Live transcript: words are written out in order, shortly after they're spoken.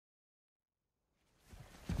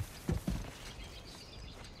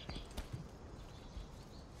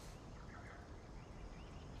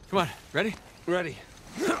Come on, ready? Ready.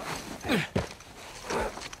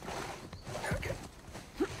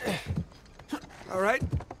 All right.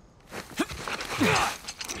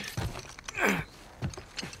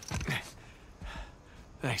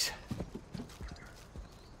 Thanks.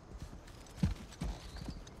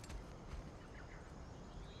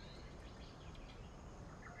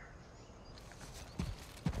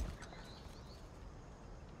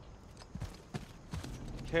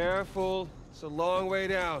 Careful. It's a long way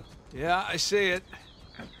down. Yeah, I see it.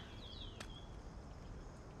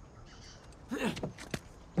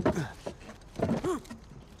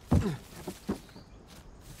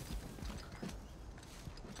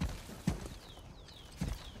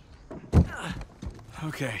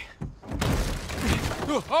 Okay.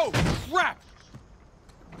 Oh, crap!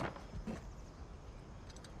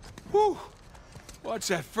 Whew! Watch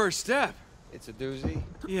that first step. It's a doozy.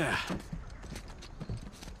 Yeah.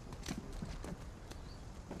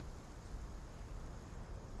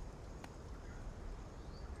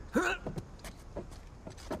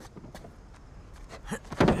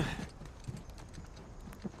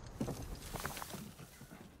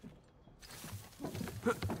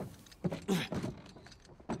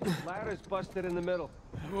 Ladder's busted in the middle.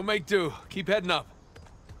 We'll make do. Keep heading up.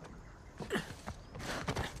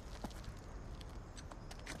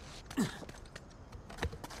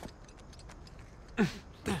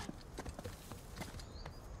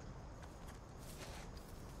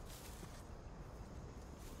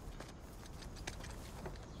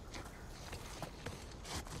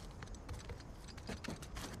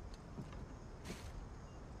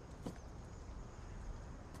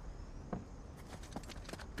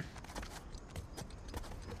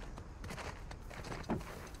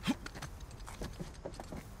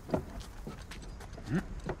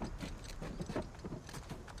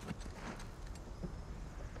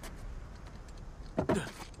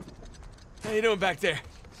 How you doing back there?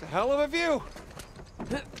 It's a hell of a view.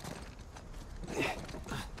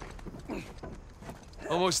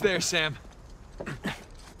 Almost there, Sam.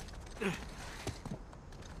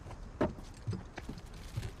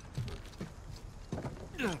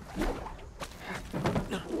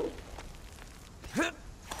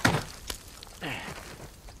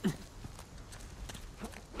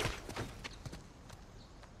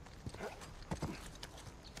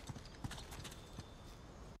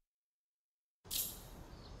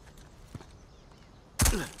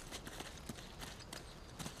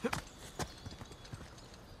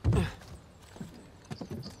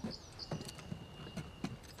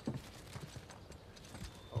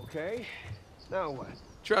 Okay. Now what?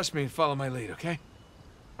 Trust me and follow my lead, okay?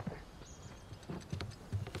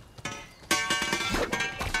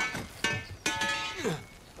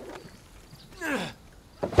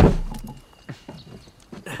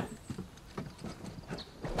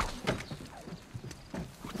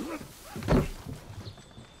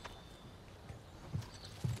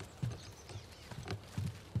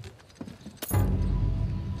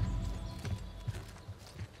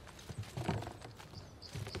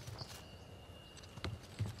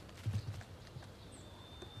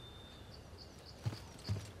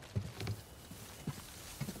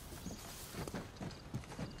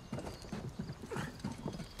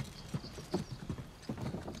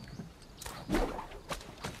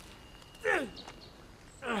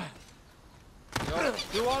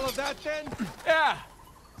 Do all of that then? Yeah!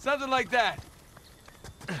 Something like that.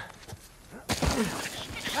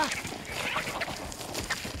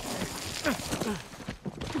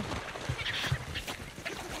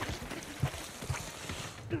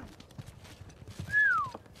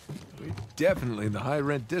 We're definitely in the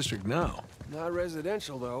high-rent district now. Not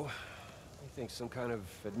residential, though. You think some kind of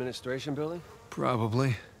administration building?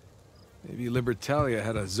 Probably. Maybe Libertalia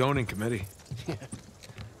had a zoning committee.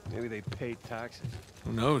 Maybe they paid taxes.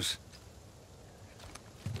 Who knows?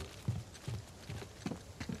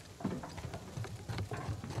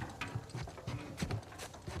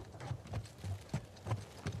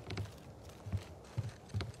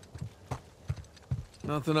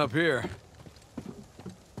 Nothing up here.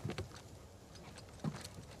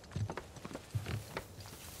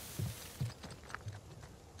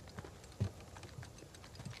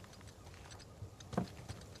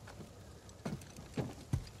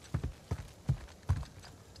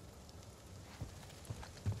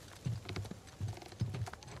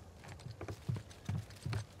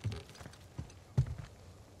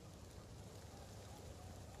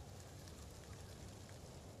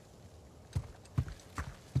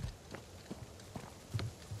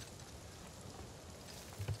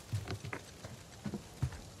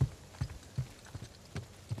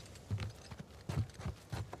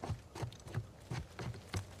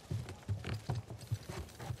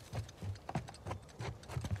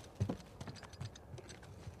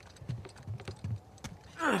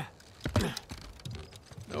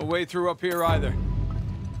 No way through up here either.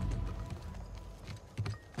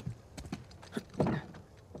 Look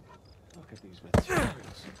at these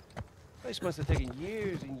materials. This must have taken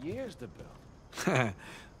years and years to build.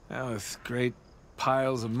 Now with great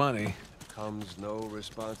piles of money. Comes no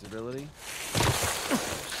responsibility.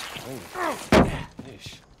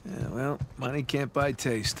 Ish. Yeah, well, money can't buy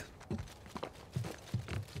taste.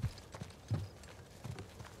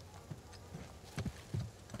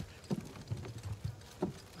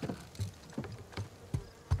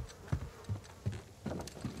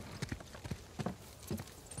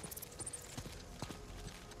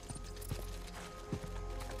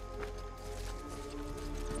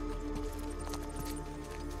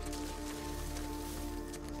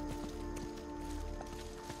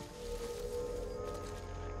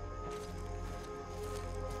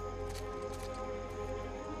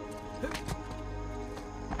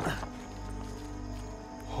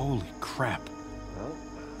 Holy crap. Well,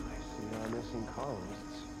 I see our missing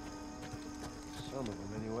colonists. Some of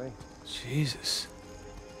them, anyway. Jesus.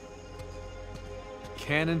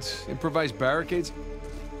 Cannons, improvised barricades?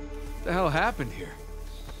 What the hell happened here?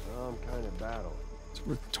 Some kind of battle. It's a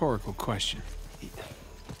rhetorical question. The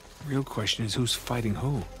real question is who's fighting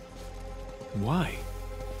who? And why?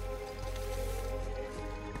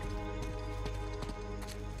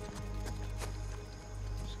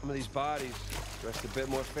 Some of these bodies, dressed a bit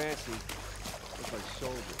more fancy, look like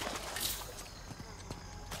soldiers.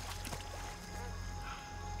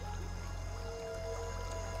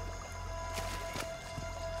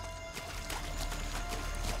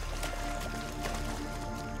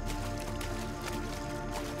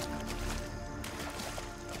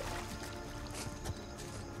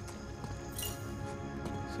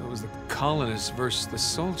 So it was the colonists versus the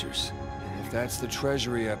soldiers. And if that's the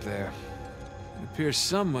treasury up there... It appears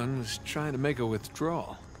someone was trying to make a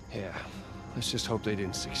withdrawal. Yeah, let's just hope they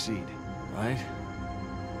didn't succeed. Right?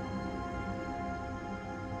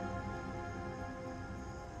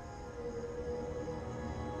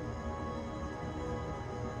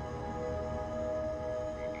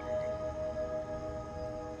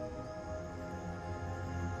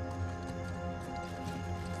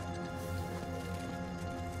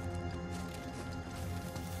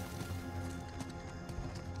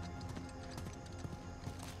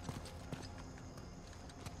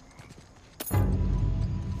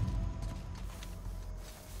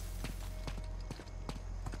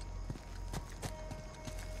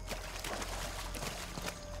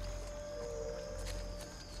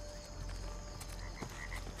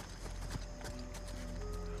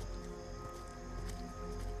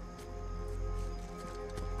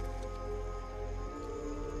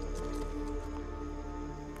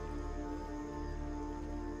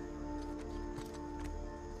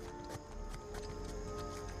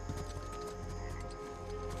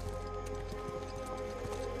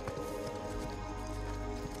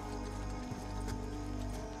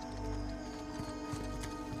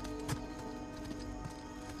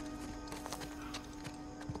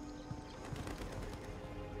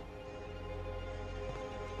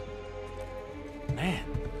 Man,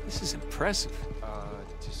 this is impressive.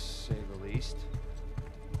 To say the least.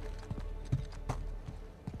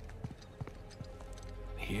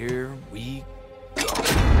 Here we go.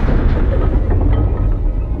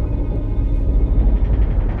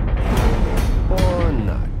 Or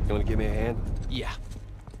not. You wanna give me a hand? Yeah.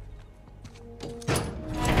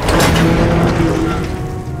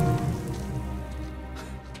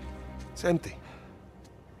 It's empty.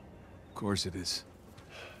 Of course it is.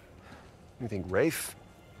 You think Rafe?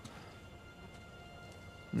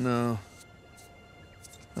 No.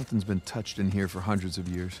 Nothing's been touched in here for hundreds of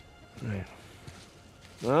years. Right.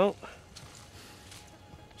 Well,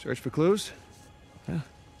 search for clues? Yeah.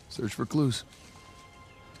 Search for clues.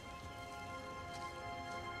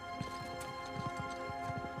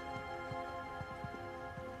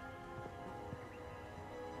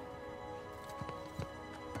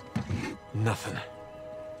 Nothing.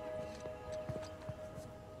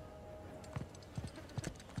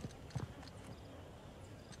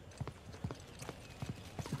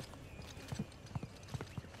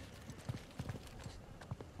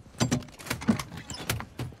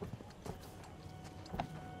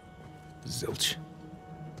 Zilch.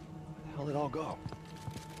 Where the hell did it all go?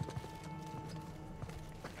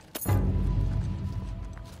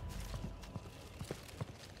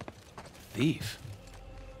 Thief.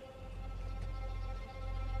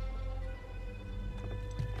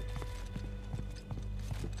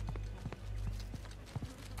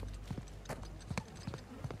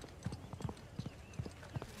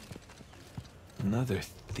 Another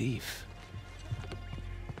thief.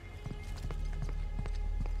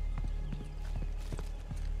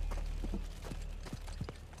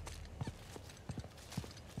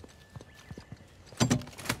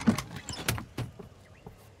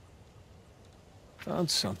 Found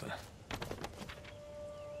something.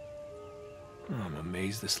 Oh, I'm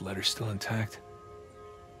amazed this letter's still intact.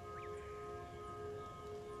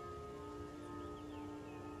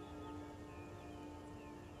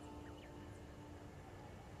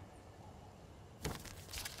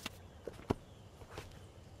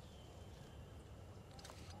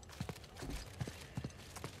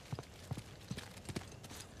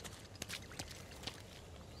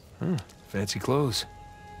 Huh, fancy clothes.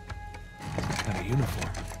 Kind of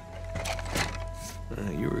uniform.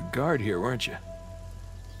 You were a guard here, weren't you?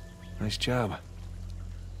 Nice job.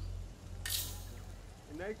 Hey,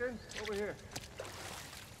 Nathan, over here.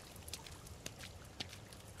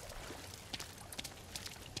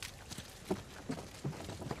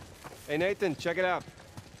 Hey, Nathan, check it out.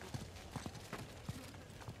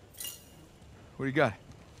 What do you got?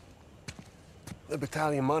 The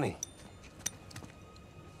battalion money.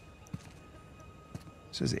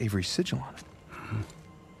 Says Avery's sigil on it.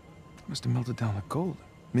 Must have melted down the gold.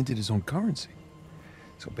 Minted his own currency.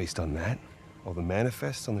 So based on that, all the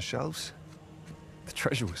manifests on the shelves, the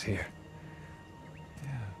treasure was here.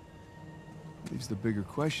 Yeah. Leaves the bigger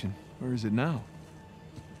question. Where is it now?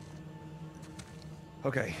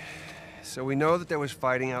 Okay, so we know that there was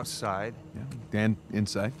fighting outside. Yeah. And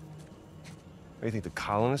inside? What, you think the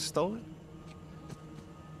colonists stole it?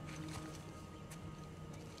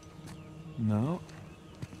 No.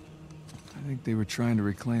 I think they were trying to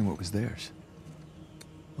reclaim what was theirs.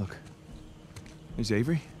 Look. There's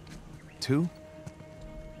Avery. 2.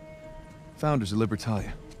 Founders of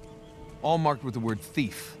Libertalia. All marked with the word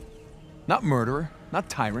thief. Not murderer, not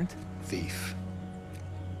tyrant. Thief.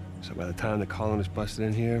 So by the time the colonists busted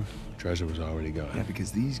in here, treasure was already gone. Yeah,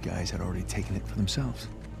 because these guys had already taken it for themselves.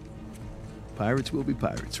 Pirates will be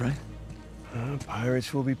pirates, right?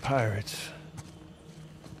 Pirates will be pirates.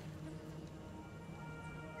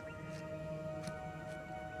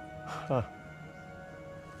 Huh.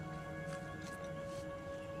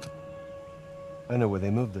 I know where they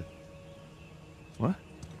moved it. What?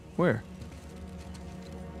 Where?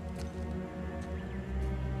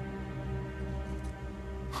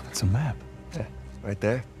 It's a map. Yeah, right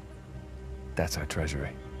there. That's our treasury.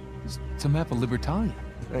 It's a map of Libertalia.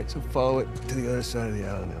 Right, so follow it to the other side of the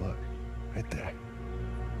island there, look. Right there.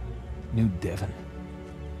 New Devon.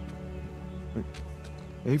 Wait,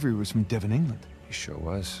 Avery was from Devon, England. He sure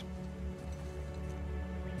was.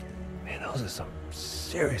 Man, those are some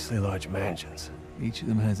seriously large mansions. Each of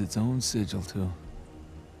them has its own sigil, too.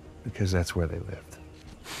 Because that's where they lived.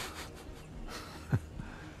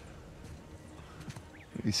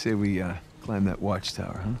 You say we, climb that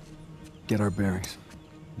watchtower, huh? Get our bearings.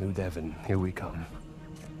 New Devon, here we come.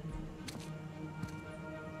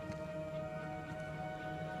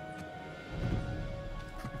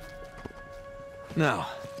 Now,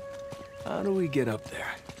 how do we get up there?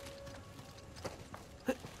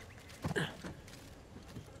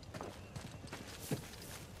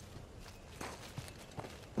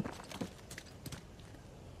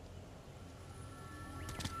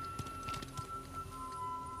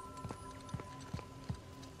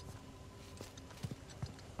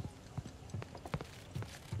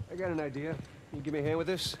 I got an idea. Can you give me a hand with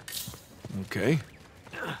this? Okay.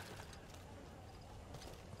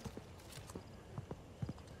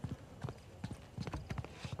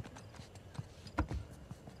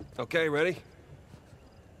 Okay, ready?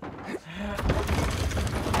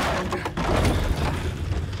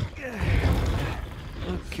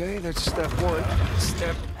 Okay, that's step 1.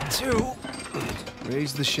 Step 2.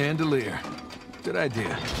 Raise the chandelier. Good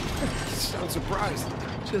idea. Sound surprised.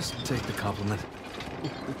 Just take the compliment.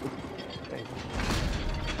 Thank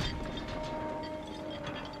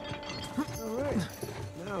you. All right.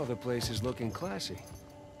 Now the place is looking classy.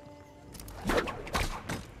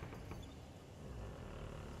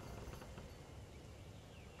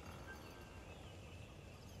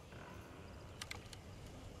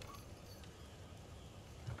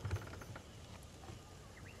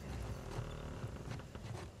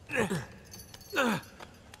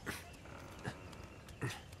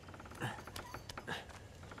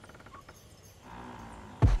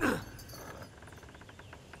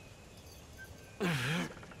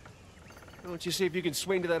 Why don't you see if you can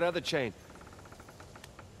swing to that other chain?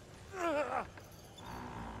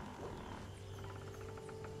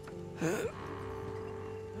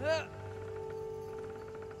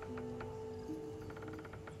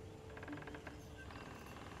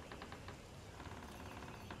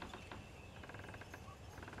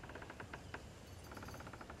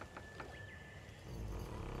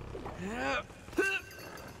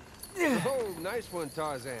 Oh, nice one,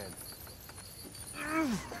 Tarzan.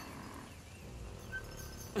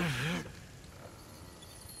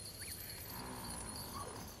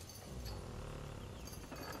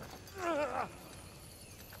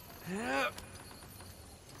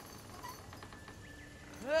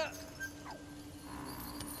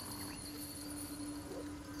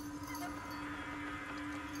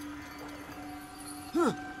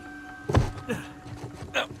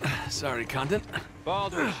 Sorry, Condon.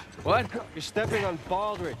 Baldrige. What? You're stepping on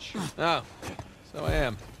Baldrige. Oh, so I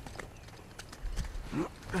am.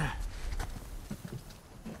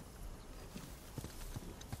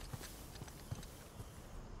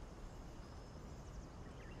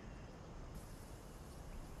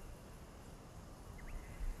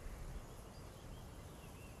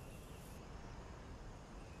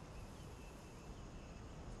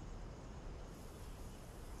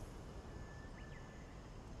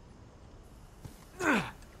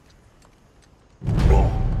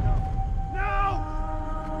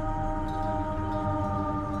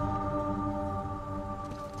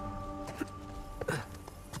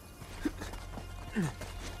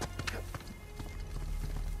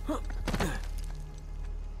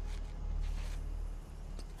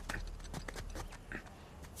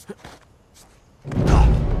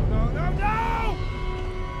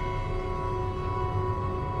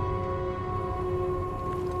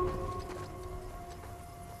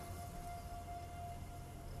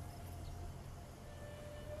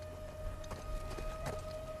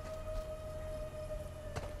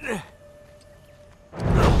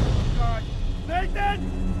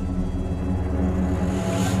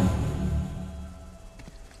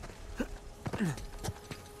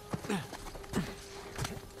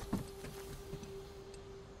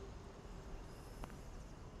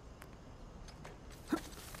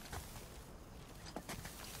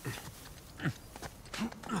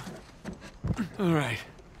 All right,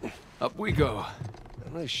 up we go.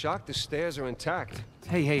 I'm really shocked the stairs are intact.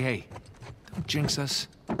 Hey, hey, hey. Don't jinx us.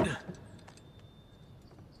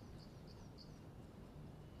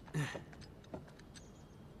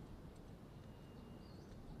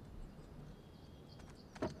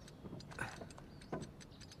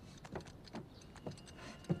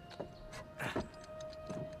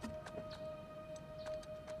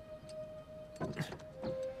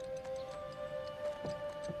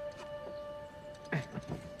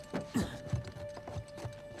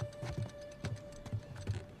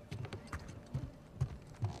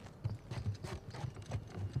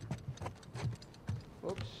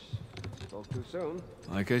 Oops. Spoke too soon.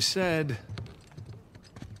 Like I said.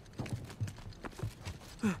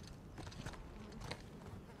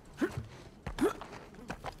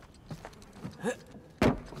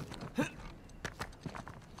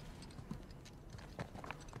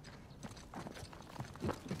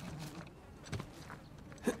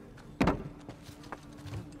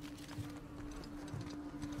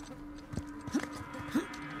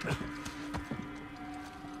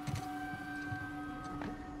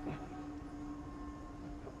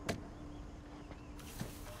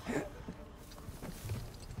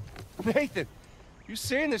 Nathan, you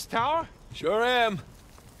seeing this tower? Sure am.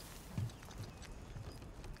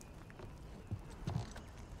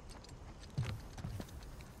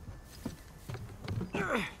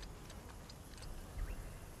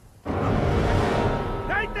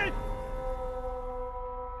 Nathan!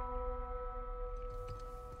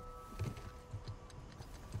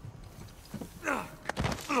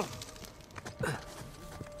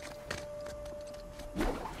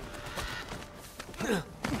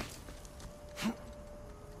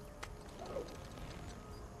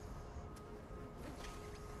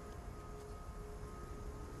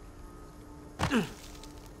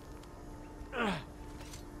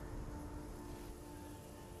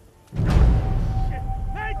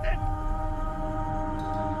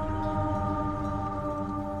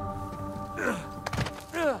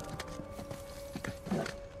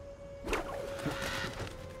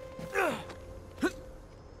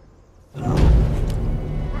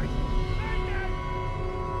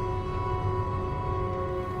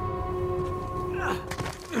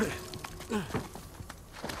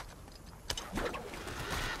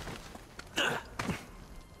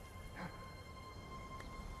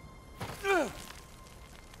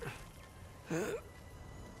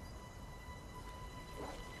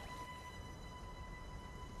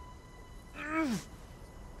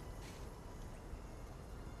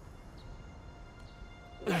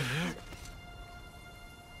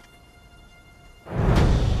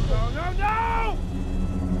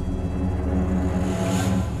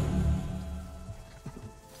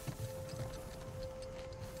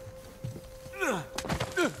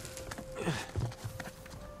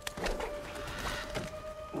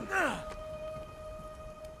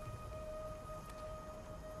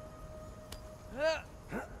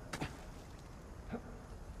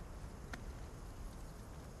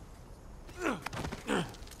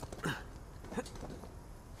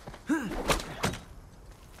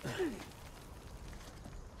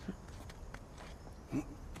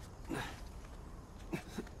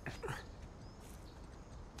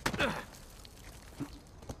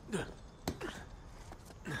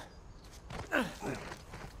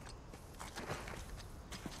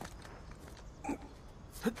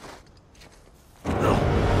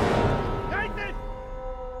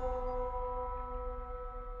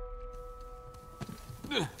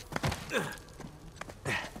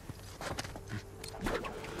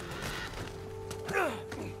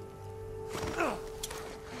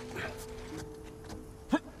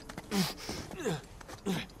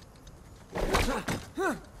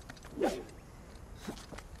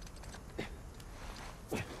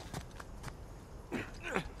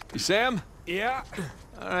 Sam? Yeah?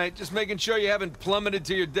 All right, just making sure you haven't plummeted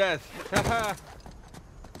to your death.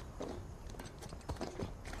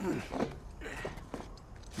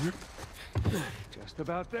 Just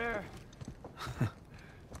about there.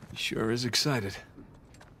 He sure is excited.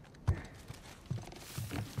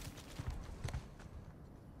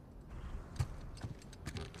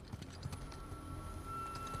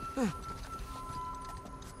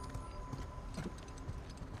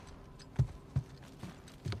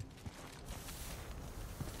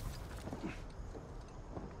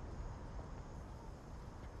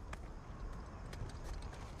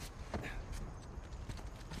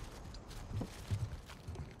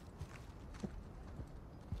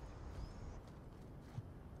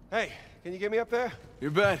 Hey, can you get me up there?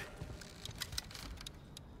 You bet.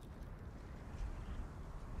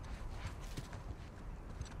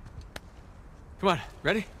 Come on,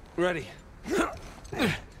 ready? Ready.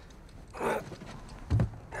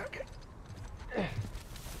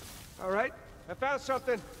 All right, I found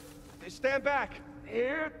something. Stand back.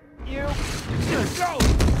 Here, you go.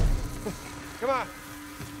 Come on.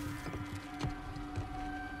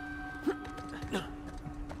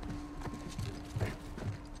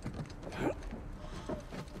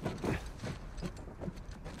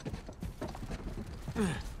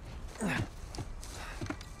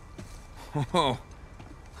 Oh.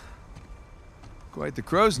 Quite the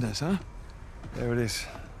crow's nest, huh? There it is.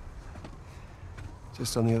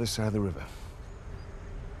 Just on the other side of the river.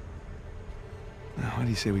 Now, how do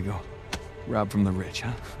you say we go? Rob from the rich,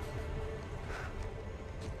 huh?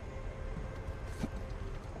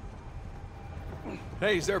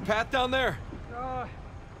 Hey, is there a path down there?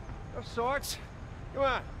 Of sorts. Come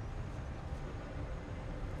on.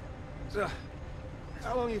 So,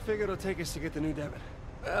 how long you figure it'll take us to get the new debit?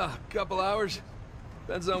 Well, a couple hours.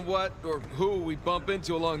 Depends on what or who we bump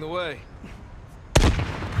into along the way.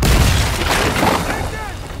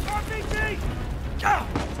 RPG! Oh,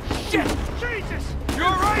 shit! Jesus! You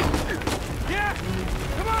all right? Yeah!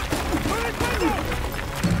 Come on! Put it window!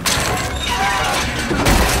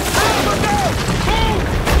 Move!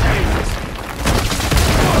 Jesus!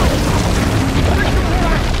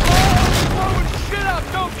 Blowing shit up,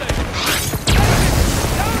 don't they?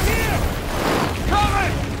 Down here!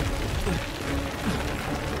 Coming!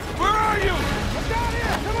 Where are you? I'm down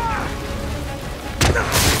here! Come on!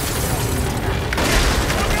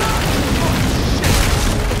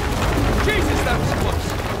 Jesus, that was close.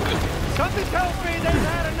 Something tells me they've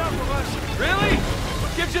had enough of us. Really?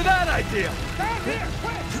 What gives you that idea? Down here!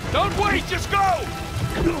 Quick! Don't wait, just go!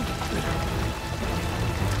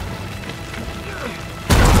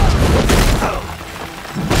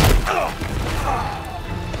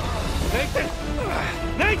 Nathan!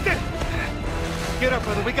 Nathan! Get up,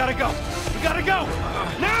 brother. We gotta go. We gotta go!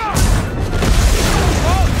 Now!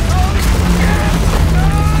 Oh,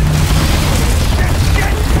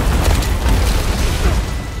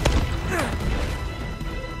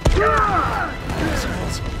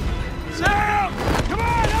 Sam! come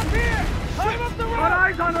on, up here! Climb up the road! Got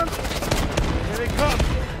eyes on them! Here they come!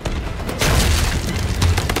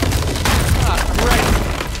 Ah, great!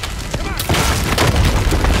 Come on!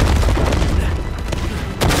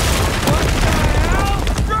 What the hell?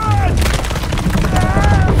 Run!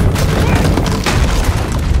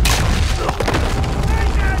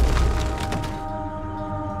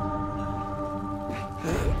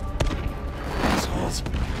 Assholes.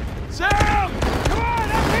 Sam! Come on,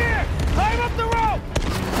 up here! Climb up the rope!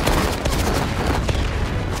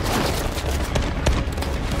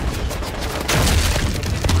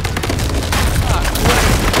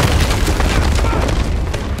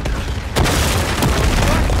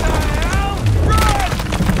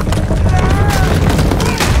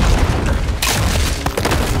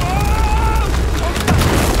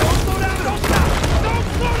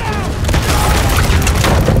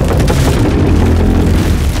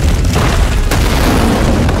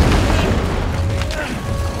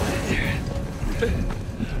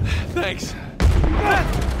 Thanks.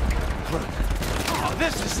 Oh,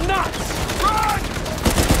 this is nuts! Run!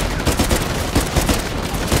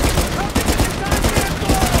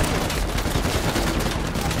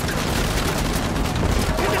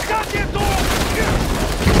 Get the goddamn door!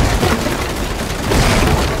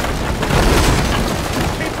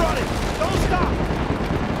 Keep running! Don't stop!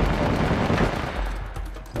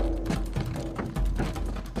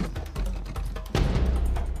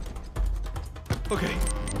 Okay.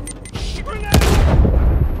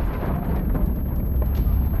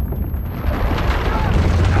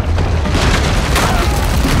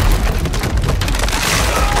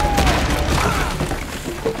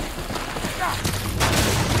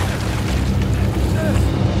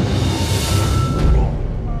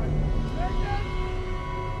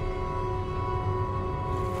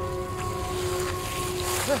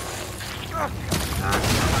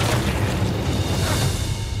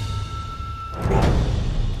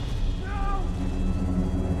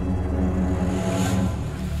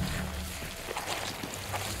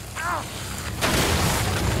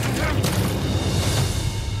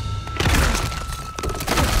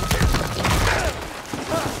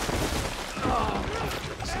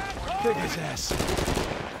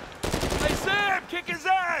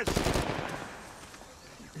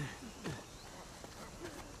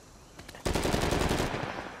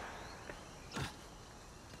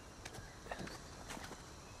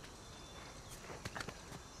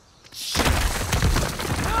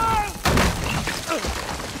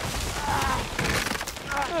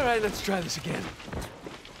 right, let's try this again.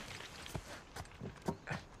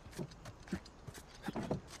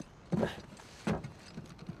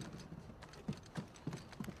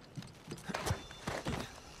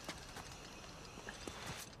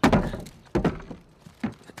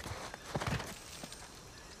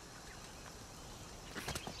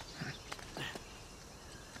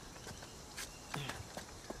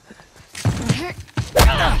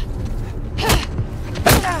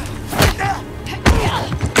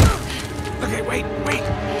 Okay, wait.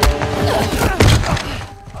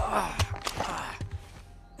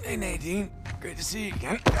 Hey, Nadine. Great to see you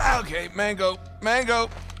again. Okay, mango.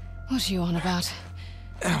 What are you on about?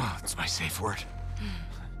 Oh, it's my safe word.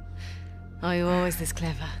 Are you always this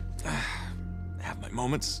clever? Have my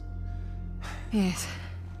moments. Yes.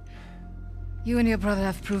 You and your brother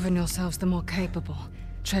have proven yourselves the more capable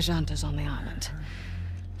treasure hunters on the island.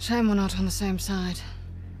 Shame we're not on the same side.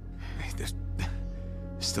 Hey, there's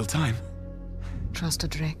still time. Trust a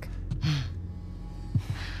Drake.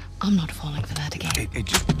 I'm not falling for that again. Hey,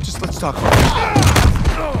 just let's talk about this.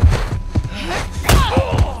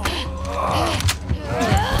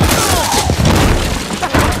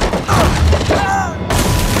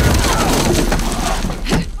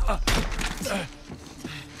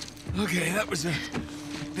 Okay, that was a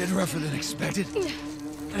bit rougher than expected.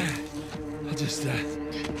 I'll just,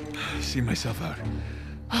 see myself out.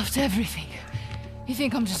 After everything, you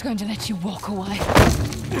think I'm just going to let you walk away?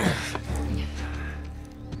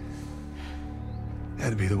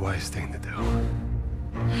 That'd be the wise thing to do.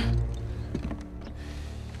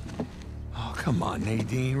 Oh, come on,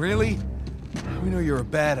 Nadine, really? We know you're a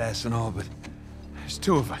badass and all, but there's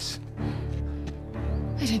two of us.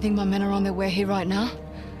 I don't think my men are on their way here right now.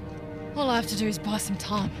 All I have to do is buy some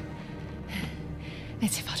time.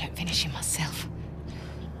 Let's see if I don't finish him myself.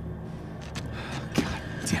 God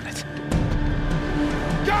damn it.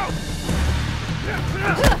 Go!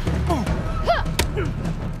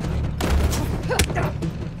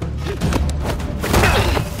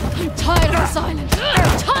 I'm tired of this island.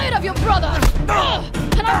 I'm tired of your brother.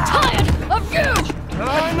 And I'm tired of you!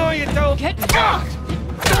 I know you don't. Get fucked!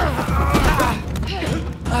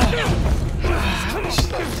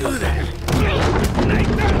 Do that.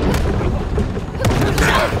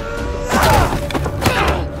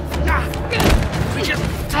 We just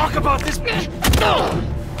talk about this. I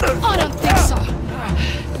don't think so.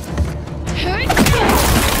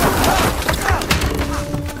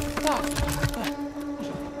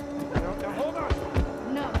 Hold on.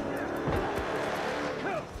 No.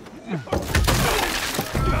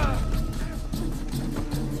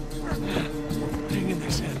 Hang in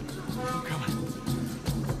there, Sam. I'm coming.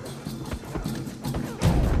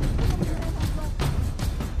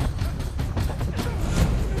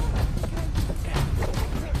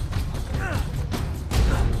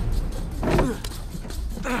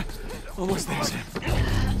 Almost there, Sam.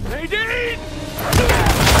 Nadine!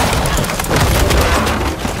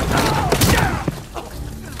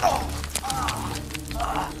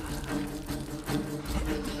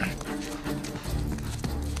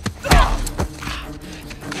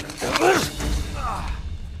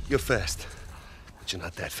 You're fast, but you're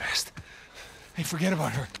not that fast. Hey, forget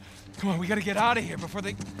about her. Come on, we gotta get out of here before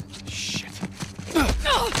they... Shit.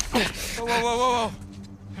 Whoa.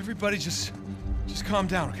 Everybody just calm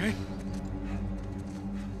down, okay?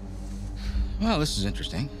 Well, this is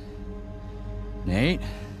interesting. Nate?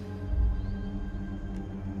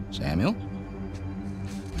 Samuel?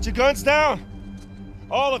 Put your guns down!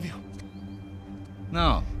 All of you!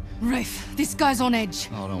 No. Rafe, this guy's on edge.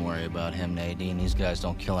 Oh, don't worry about him, Nadine. These guys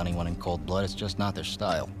don't kill anyone in cold blood. It's just not their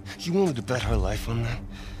style. You wanted to bet her life on that?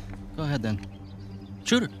 Go ahead, then.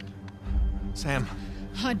 Shoot her. Sam.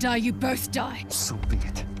 I die, you both die. So be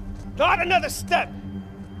it. Not another step!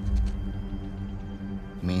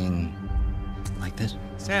 You mean... like this?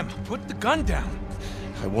 Sam, put the gun down.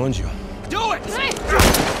 I warned you. Do it! Hey!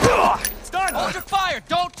 It's done! Hold your fire!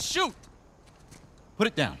 Don't shoot! Put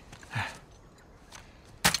it down.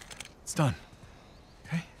 It's done.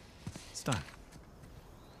 Okay? It's done.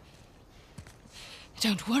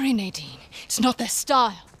 Don't worry, Nadine. It's not their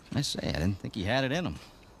style. I say, I didn't think he had it in him.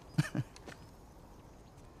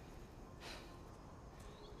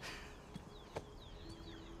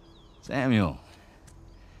 Samuel.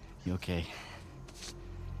 You okay?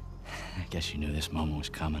 I guess you knew this moment was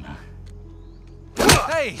coming, huh?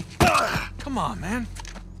 Hey! Come on, man.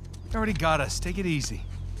 You already got us. Take it easy.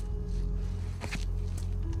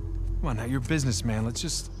 Come on now, you're a businessman. Let's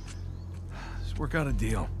just work out a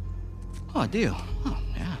deal. Oh, a deal. Oh,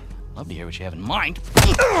 yeah. Love to hear what you have in mind.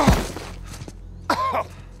 Oh,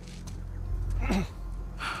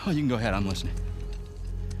 you can go ahead. I'm listening.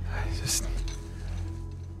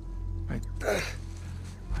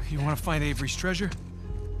 You want to find Avery's treasure?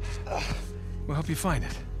 We'll help you find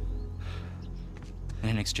it.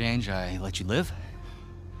 And in exchange, I let you live?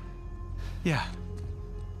 Yeah.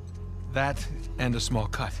 That and a small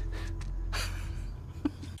cut.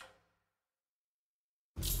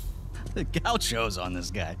 The gaucho's on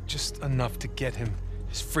this guy. Just enough to get him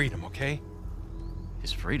his freedom, okay?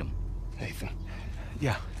 His freedom? Nathan.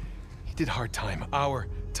 Yeah. He did hard time. Our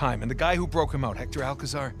time. And the guy who broke him out, Hector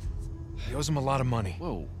Alcazar, he owes him a lot of money.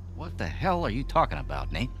 Whoa, what the hell are you talking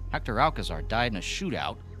about, Nate? Hector Alcazar died in a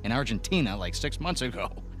shootout in Argentina like 6 months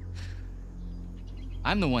ago.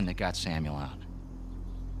 I'm the one that got Samuel out.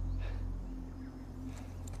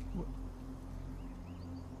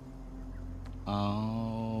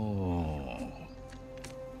 Oh.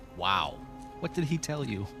 Wow. What did he tell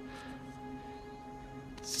you?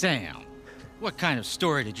 Sam, what kind of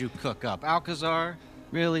story did you cook up? Alcazar?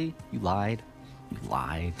 Really? You lied? You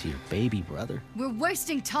lied to your baby brother? We're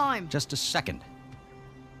wasting time. Just a second.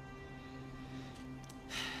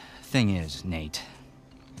 Thing is, Nate,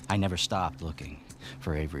 I never stopped looking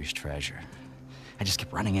for Avery's treasure. I just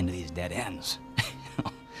kept running into these dead ends.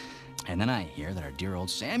 And then I hear that our dear old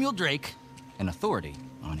Samuel Drake, an authority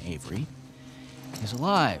on Avery, is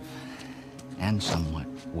alive and somewhat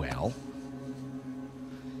well.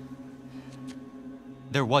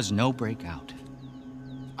 There was no breakout.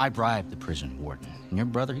 I bribed the prison warden, and your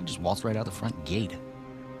brother, he just waltzed right out the front gate.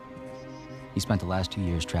 He spent the last 2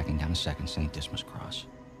 years tracking down a second St. Dismas cross.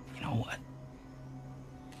 You know what?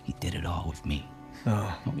 He did it all with me.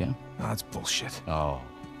 Oh. Oh, yeah? No, that's bullshit. Oh.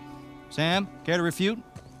 Sam, care to refute?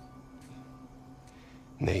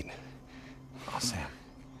 Nate. Oh, Sam.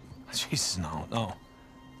 Jesus, no, no.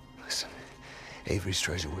 Listen, Avery's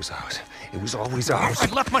treasure was ours. It was always ours. I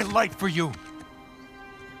left my life for you.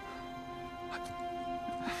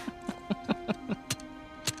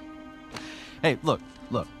 Hey, look,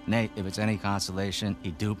 Nate, if it's any consolation,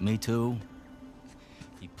 he duped me too.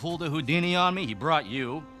 He pulled a Houdini on me, he brought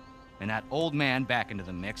you and that old man back into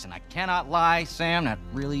the mix, and I cannot lie, Sam, that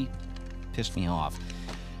really pissed me off.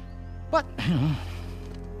 But,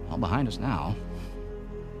 all behind us now.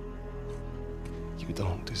 You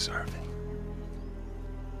don't deserve it.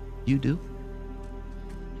 You do?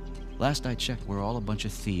 Last I checked, we're all a bunch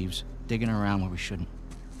of thieves, digging around where we shouldn't.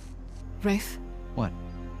 Rafe, What?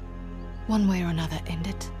 one way or another, end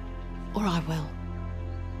it, or I will.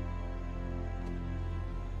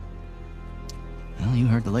 Well, you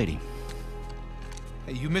heard the lady.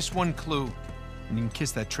 Hey, you missed one clue, and you can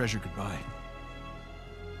kiss that treasure goodbye.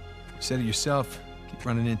 You said it yourself, keep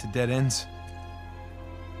running into dead ends.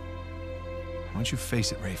 Why don't you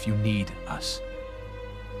face it, Rafe? You need us.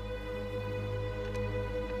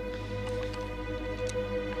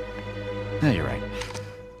 Yeah, you're right.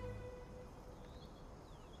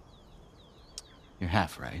 You're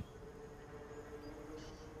half right.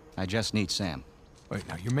 I just need Sam. Wait,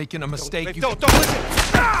 now you're making a mistake. Don't listen!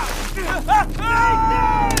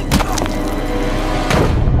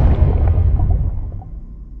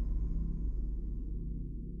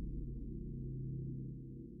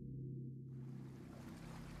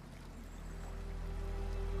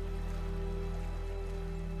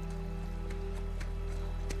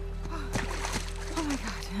 Oh my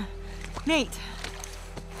God. Nate!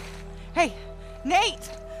 Hey, Nate!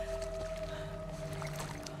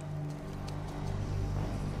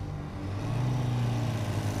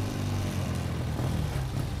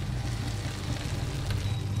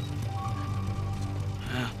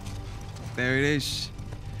 There it is.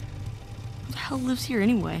 Who the hell lives here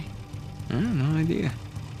anyway? No idea.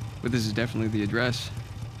 But this is definitely the address.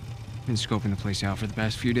 Been scoping the place out for the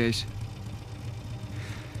past few days.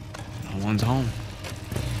 No one's home.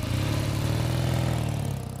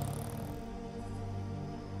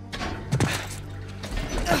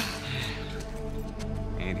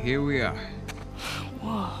 And here we are.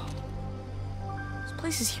 Whoa. This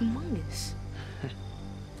place is humongous.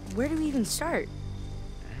 Where do we even start?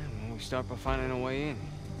 Well, we start by finding a way in.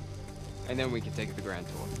 And then we can take the grand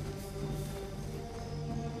tour.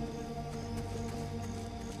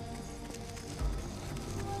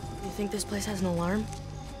 You think this place has an alarm?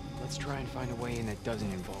 Let's try and find a way in that doesn't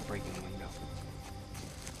involve breaking the window.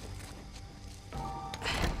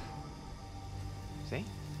 See?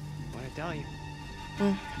 What'd I tell you?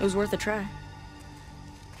 It was worth a try.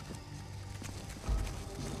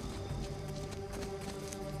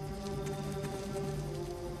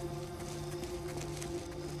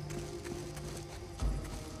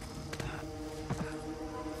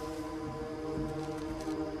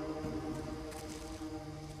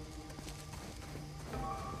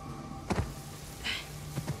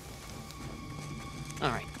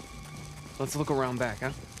 Let's look around back, huh?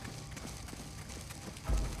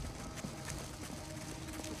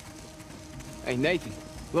 Hey, Nathan,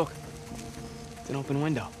 look. It's an open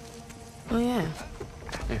window. Oh, yeah.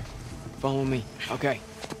 Here, follow me. Okay.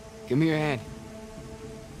 Give me your hand.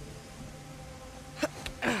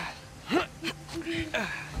 All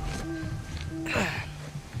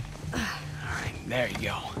right, there you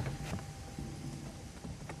go.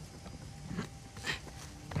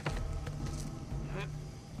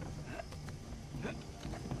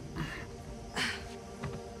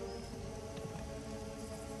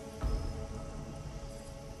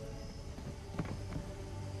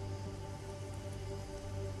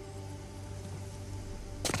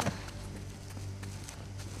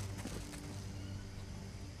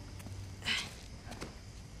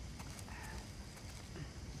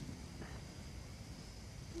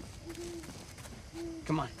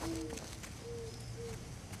 Come on.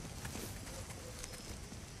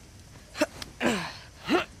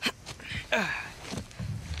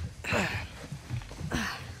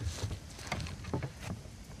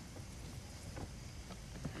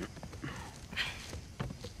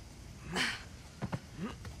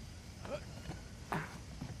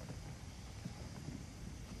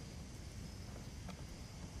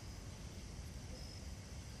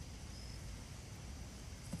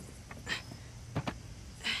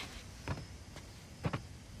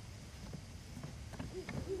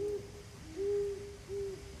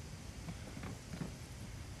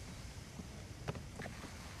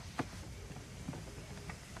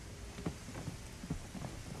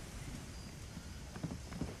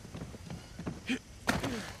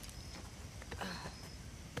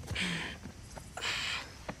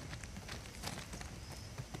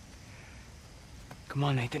 Come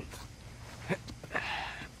on, Nathan.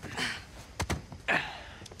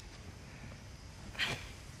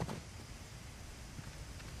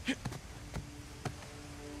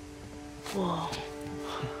 Whoa.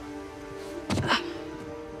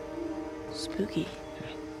 Spooky.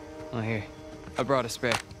 Oh, here. I brought a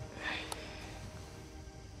spray.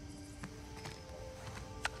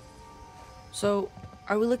 So,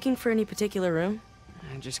 are we looking for any particular room?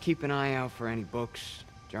 And just keep an eye out for any books,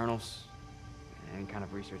 journals, any kind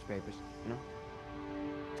of research papers, you know?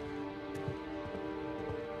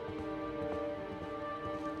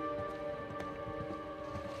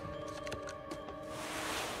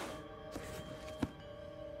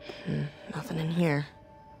 Nothing in here.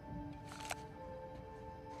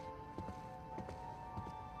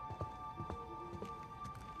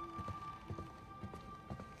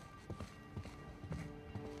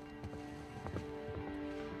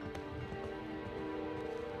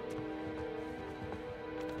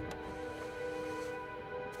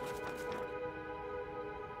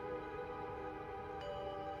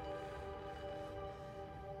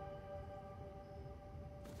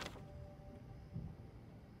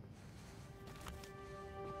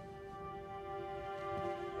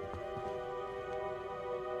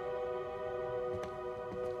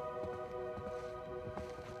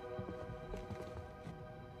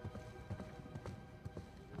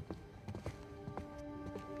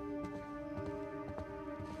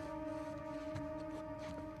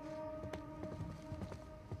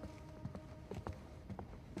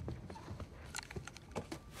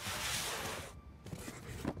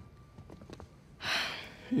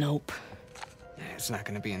 Nope. It's not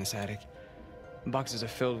gonna be in this attic. Boxes are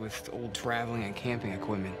filled with old traveling and camping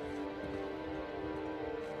equipment.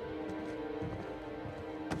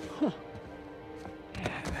 Huh.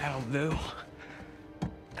 Yeah, that'll do.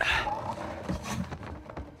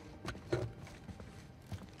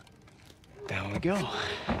 Down we go.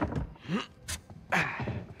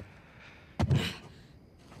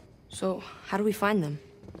 So, how do we find them?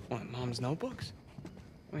 What, Mom's notebooks?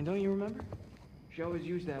 I mean, don't you remember? She always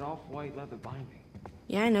used that off-white leather binding.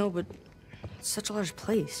 Yeah, I know, but it's such a large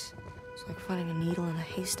place. It's like finding a needle in a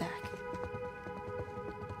haystack.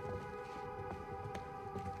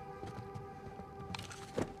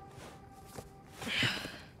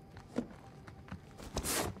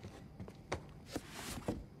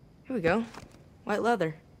 Here we go. White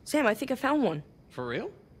leather. Sam, I think I found one. For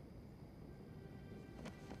real?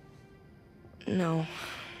 No.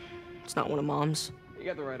 It's not one of Mom's. You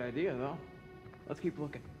got the right idea, though. Let's keep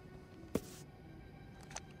looking.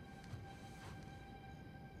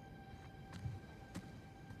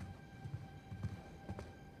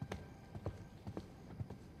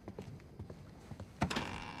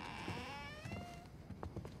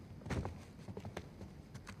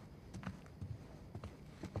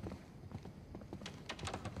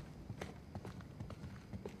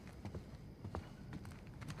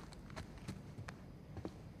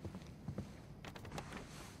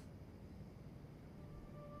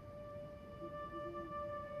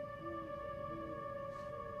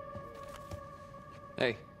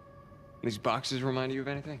 Hey, these boxes remind you of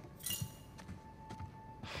anything?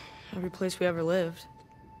 Every place we ever lived.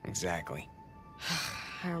 Exactly.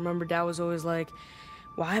 I remember Dad was always like,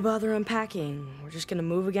 why bother unpacking? We're just gonna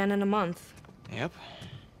move again in a month. Yep.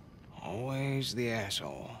 Always the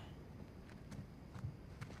asshole.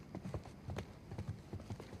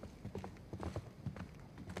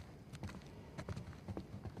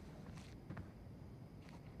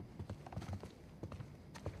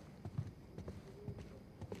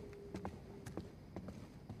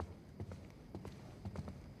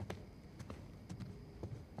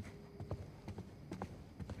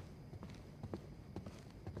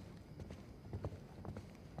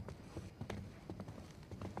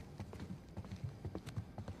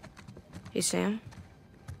 Hey, Sam.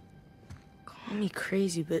 Call me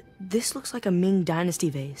crazy, but this looks like a Ming Dynasty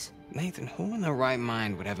vase. Nathan, who in their right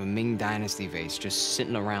mind would have a Ming Dynasty vase just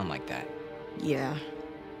sitting around like that? Yeah.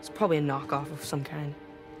 It's probably a knockoff of some kind.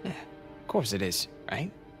 Yeah, of course it is,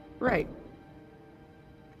 right? Right.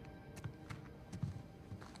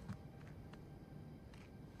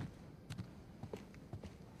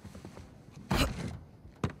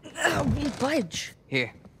 Won't budge.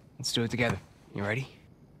 Here, let's do it together. You ready?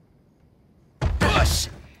 Push!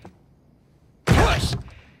 Push!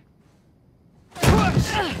 Push!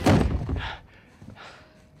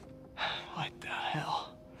 What the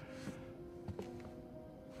hell?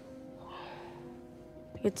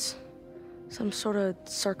 It's some sort of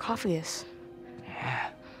sarcophagus. Yeah.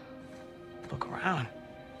 Look around.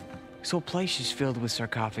 This whole place is filled with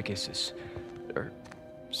sarcophaguses. Or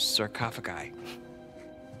sarcophagi.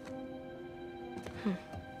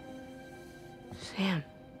 Sam,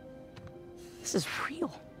 this is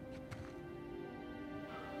real.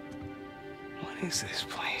 What is this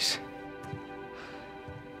place?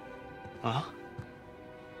 Well,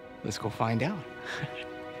 let's go find out.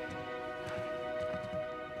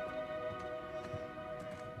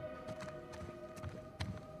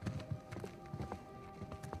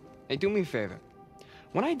 Hey, do me a favor.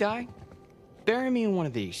 When I die, bury me in one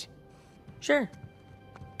of these. Sure.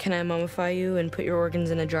 Can I mummify you and put your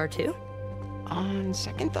organs in a jar too? On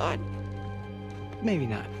second thought, maybe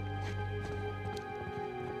not.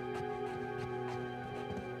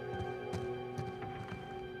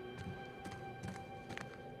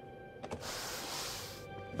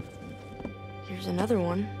 Here's another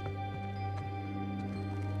one.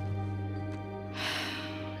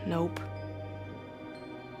 Nope.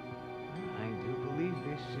 I do believe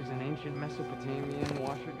this is an ancient Mesopotamian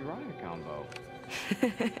washer-dryer combo.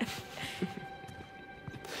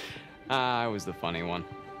 I was the funny one.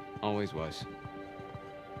 Always was.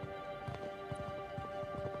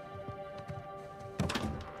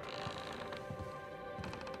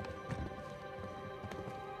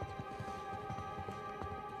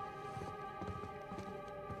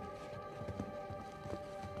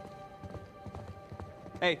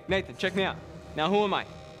 Hey, Nathan, check me out. Now who am I?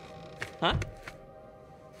 Huh?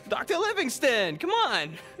 Dr. Livingston, come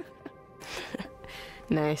on!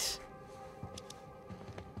 Nice.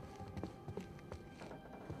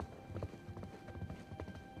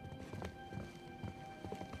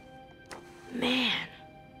 Man,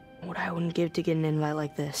 what I wouldn't give to get an invite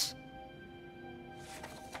like this.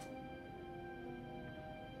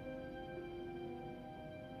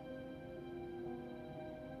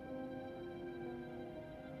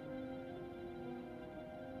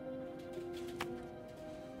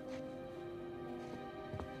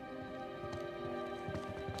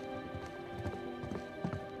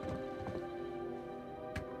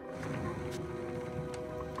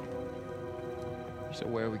 So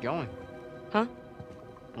where are we going? Huh?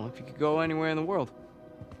 Well, if you could go anywhere in the world,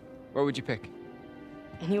 where would you pick?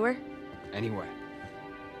 Anywhere? Anywhere.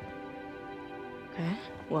 Okay,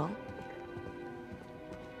 well.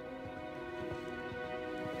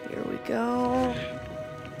 Here we go.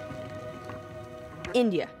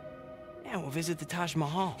 India. Yeah, we'll visit the Taj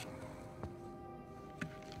Mahal.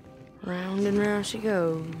 Round and round she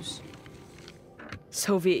goes.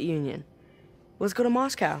 Soviet Union. Let's go to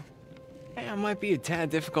Moscow. Yeah, it might be a tad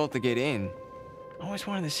difficult to get in. I always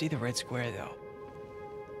wanted to see the Red Square, though.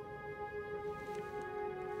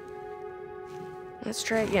 Let's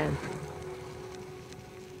try again.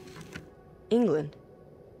 England.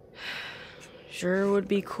 Sure would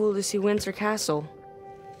be cool to see Windsor Castle.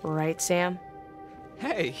 Right, Sam?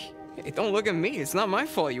 Hey, don't look at me. It's not my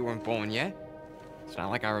fault you weren't born yet. It's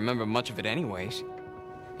not like I remember much of it anyways.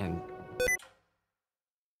 And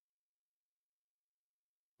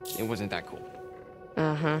it wasn't that cool.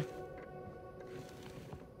 Uh-huh.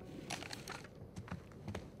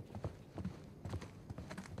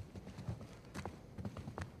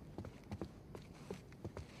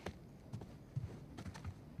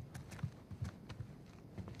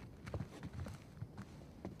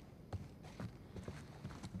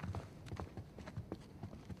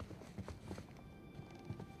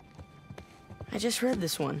 I just read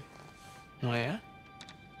this one. Oh, yeah?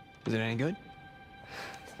 Is it any good?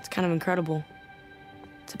 It's kind of incredible.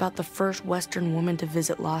 It's about the first Western woman to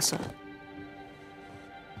visit Lhasa.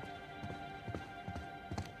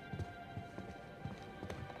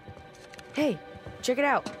 Hey, check it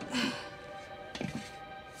out.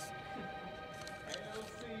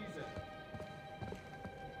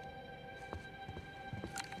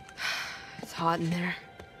 It's hot in there.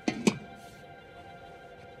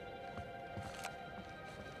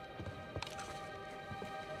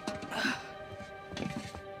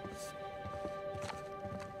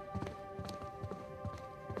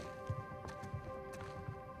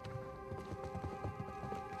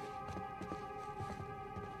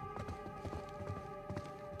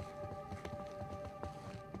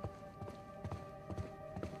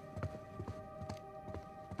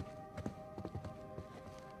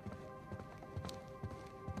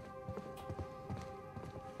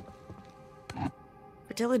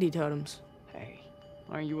 Fertility totems. Hey,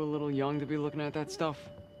 aren't you a little young to be looking at that stuff?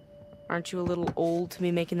 Aren't you a little old to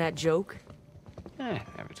be making that joke?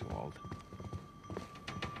 Never too old.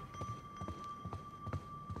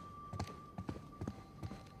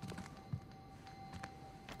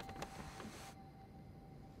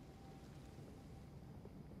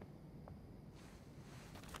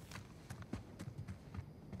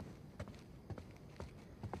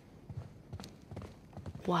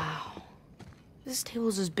 Wow. This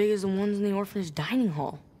table's as big as the ones in the orphanage dining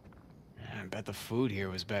hall. I bet the food here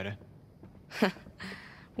was better.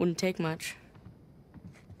 Wouldn't take much.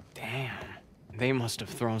 Damn. They must have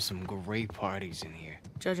thrown some great parties in here.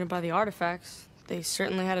 Judging by the artifacts, they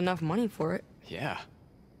certainly had enough money for it. Yeah.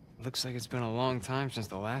 Looks like it's been a long time since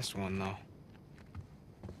the last one, though.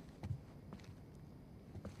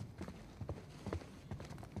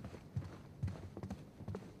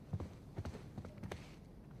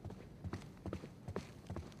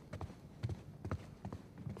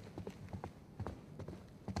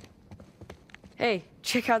 Hey,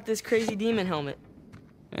 check out this crazy demon helmet.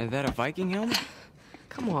 Is that a Viking helmet?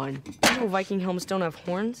 Come on, you know Viking helmets don't have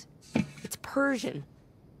horns? It's Persian.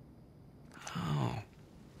 Oh,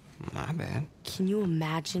 my bad. Can you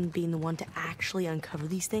imagine being the one to actually uncover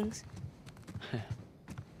these things?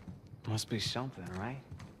 Must be something, right?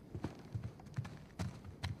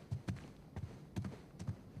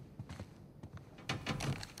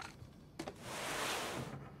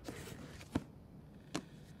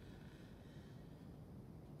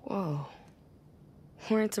 Whoa.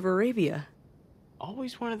 Lawrence of Arabia.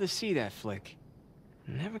 Always wanted to see that flick.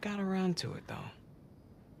 Never got around to it, though.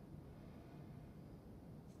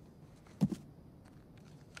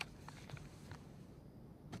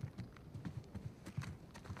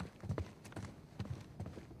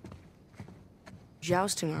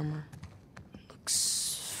 Jousting armor.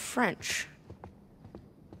 Looks French.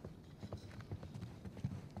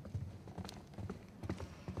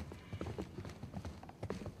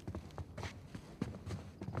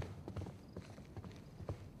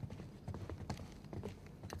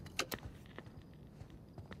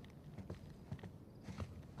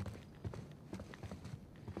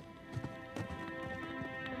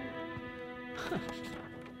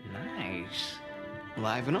 Nice.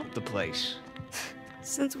 Liven up the place.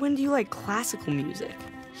 Since when do you like classical music?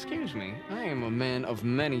 Excuse me, I am a man of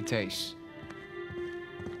many tastes.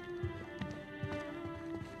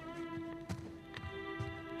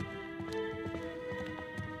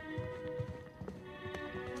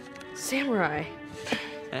 Samurai.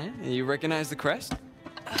 Eh? You recognize the crest?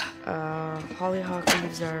 Hollyhock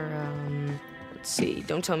leaves are, let's see,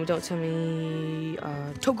 don't tell me,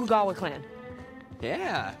 Tokugawa clan.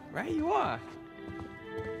 Yeah, right you are.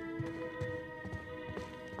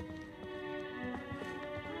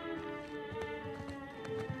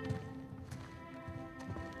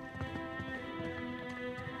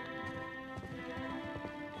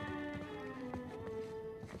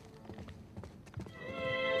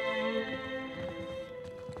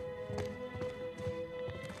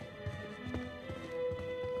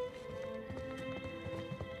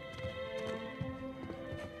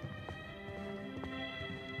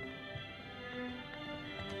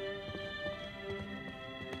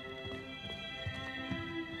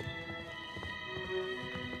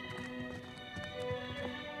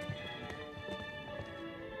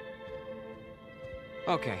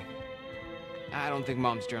 Okay. I don't think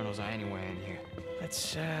Mom's journals are anywhere in here.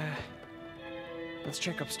 Let's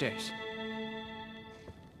check upstairs.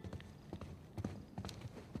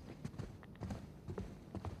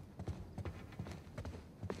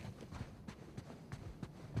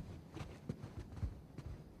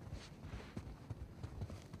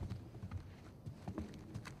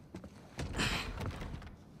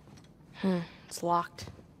 It's locked.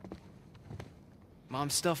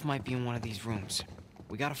 Mom's stuff might be in one of these rooms.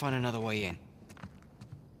 We gotta find another way in.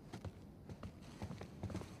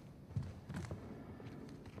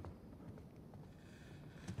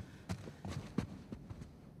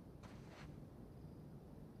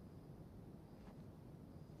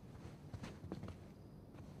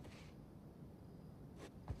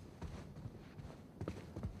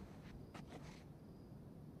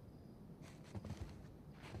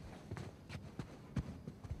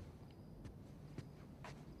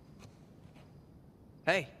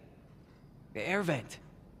 Hey, the air vent.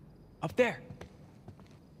 Up there.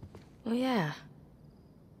 Oh yeah.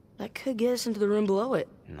 That could get us into the room below it.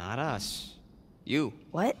 Not us. You.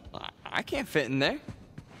 What? I can't fit in there.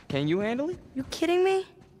 Can you handle it? You kidding me?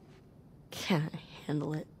 Can I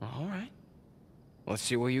handle it? All right. Let's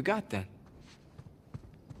see what you got then.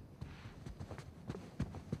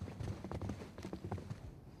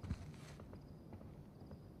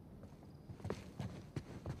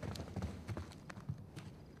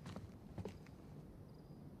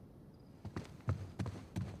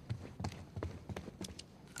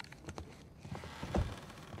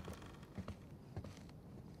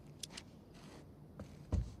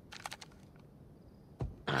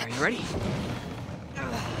 Are you ready?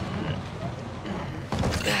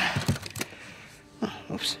 Oh,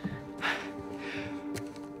 oops.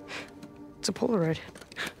 It's a Polaroid.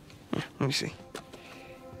 Let me see.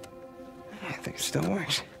 I think it still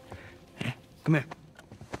works. Here, come here.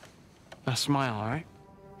 Now smile, all right?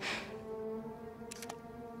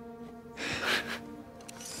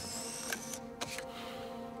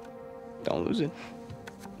 Don't lose it.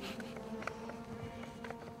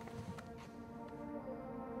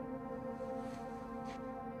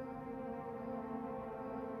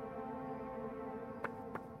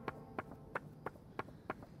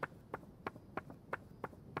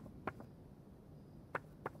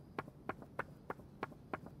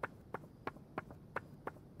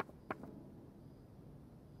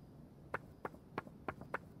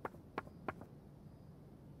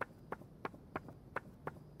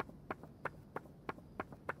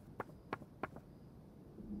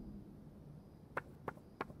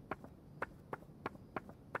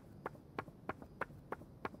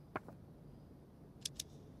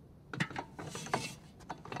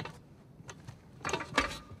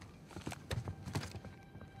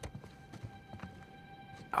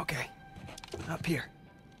 Okay, up here.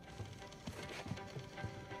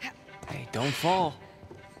 Hey, don't fall.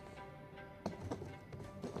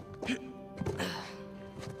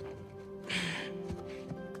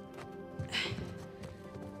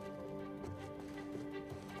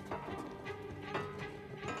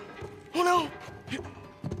 Oh no!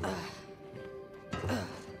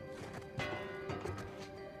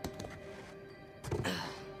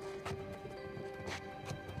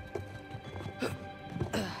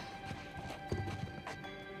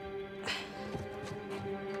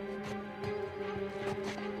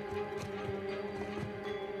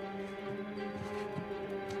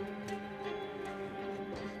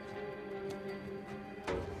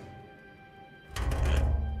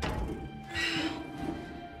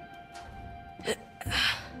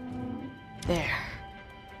 There.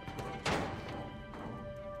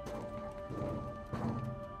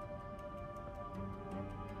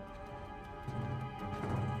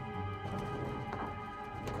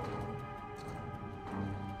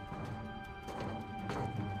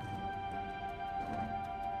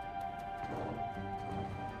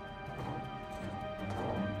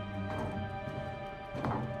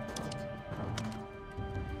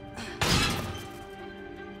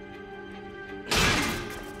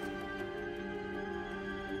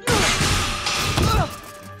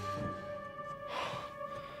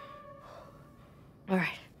 All right.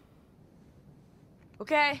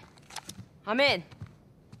 Okay, I'm in.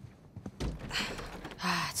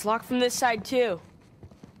 It's locked from this side too.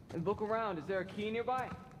 And look around. Is there a key nearby?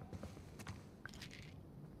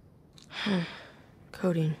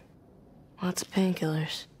 Codeine. Lots of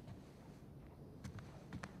painkillers.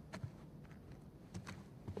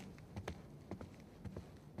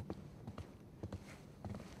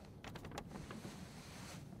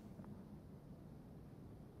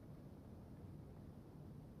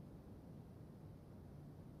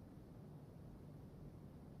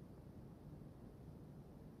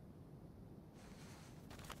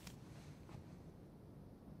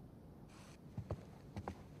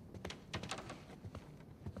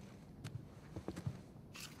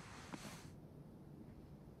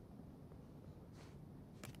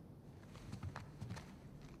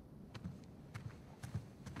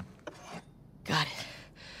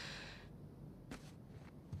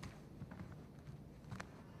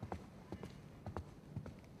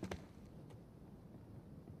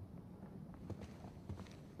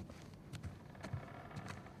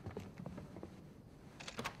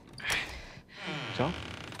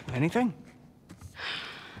 Anything?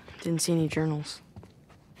 Didn't see any journals.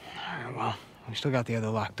 All right, well, we still got the other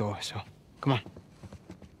locked door, so come on.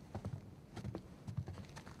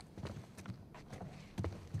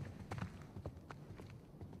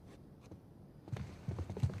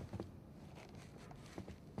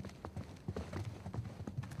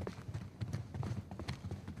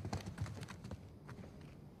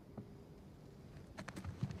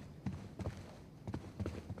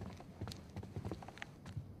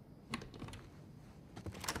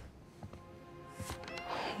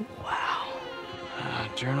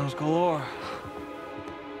 Journals galore.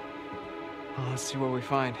 Well, let's see what we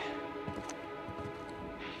find.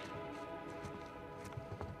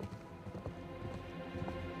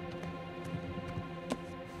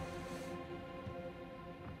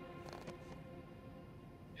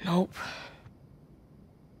 Nope.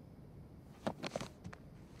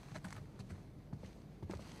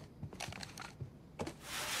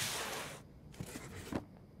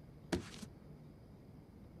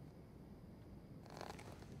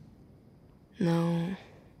 No.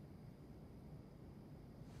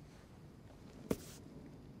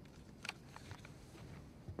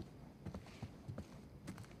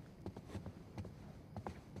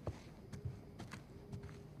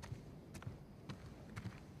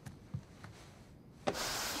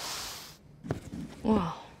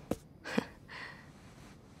 Whoa.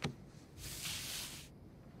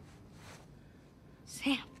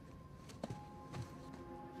 Sam.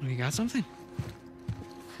 You got something?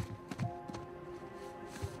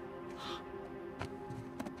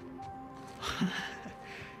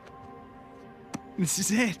 This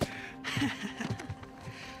is it.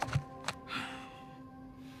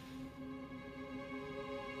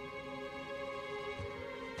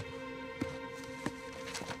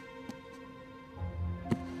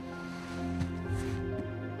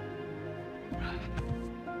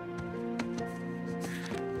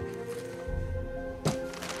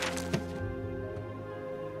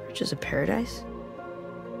 Bridges of Paradise?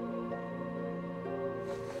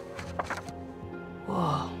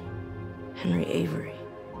 Whoa. Henry Avery.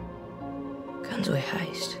 Gunsway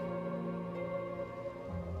heist.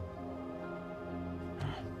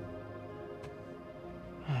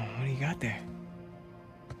 Oh, what do you got there?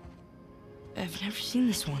 I've never seen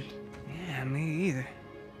this one. Yeah, me either.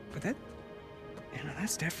 But that... You know,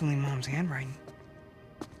 that's definitely Mom's handwriting.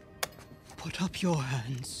 Put up your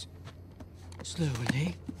hands.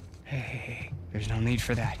 Slowly. Hey. There's no need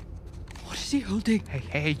for that. What is he holding?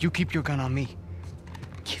 Hey, you keep your gun on me.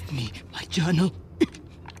 Give me my journal.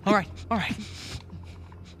 All right.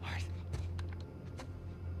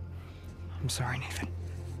 I'm sorry, Nathan.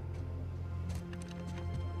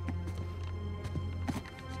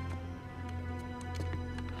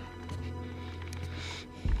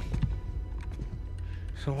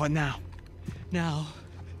 So what now? Now,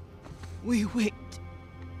 we wait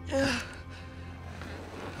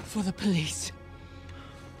for the police.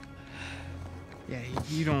 Yeah,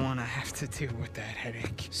 you don't want to have to deal with that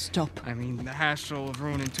headache. Stop. I mean, the hassle of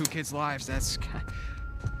ruining 2 kids' lives, that's...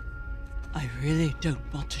 I really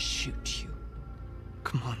don't want to shoot you.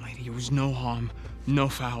 Come on, lady, it was no harm, no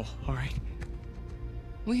foul, all right?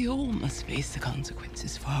 We all must face the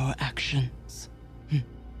consequences for our actions. Then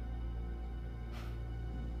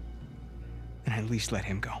at least let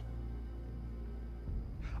him go.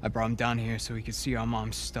 I brought him down here so he could see our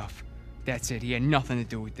mom's stuff. That's it, he had nothing to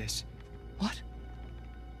do with this. What?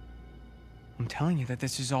 I'm telling you that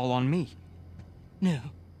this is all on me. No.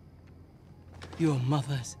 Your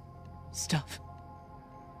mother's stuff.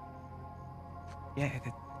 Yeah,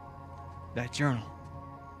 that journal.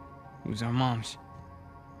 It was our mom's.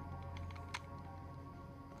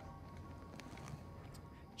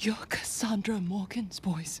 You're Cassandra Morgan's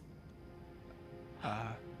boys.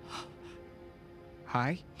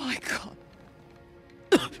 Hi? My God.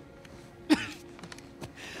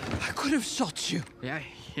 I could have shot you. Yeah,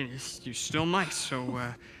 you still might, so,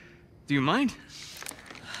 do you mind?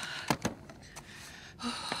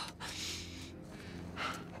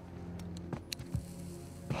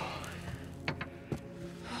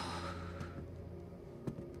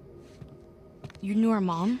 You knew our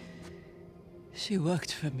mom? She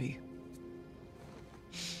worked for me.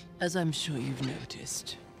 As I'm sure you've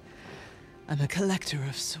noticed, I'm a collector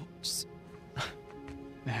of sorts.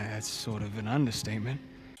 That's sort of an understatement.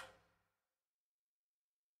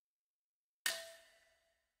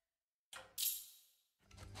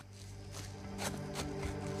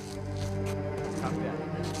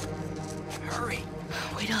 Hurry.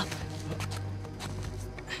 Wait up.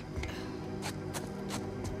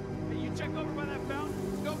 Hey, you check over by that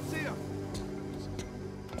fountain? Go see him.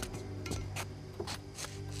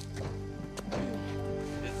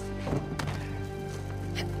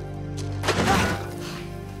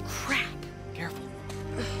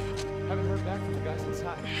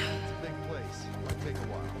 It's a big place. Might take a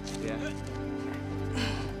while. Yeah.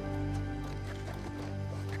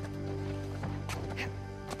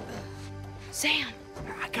 Sam!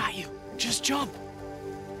 I got you. Just jump.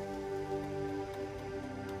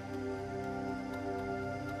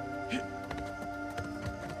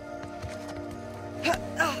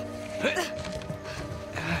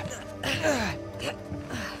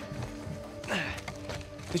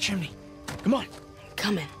 The chimney. Come on.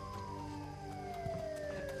 Coming.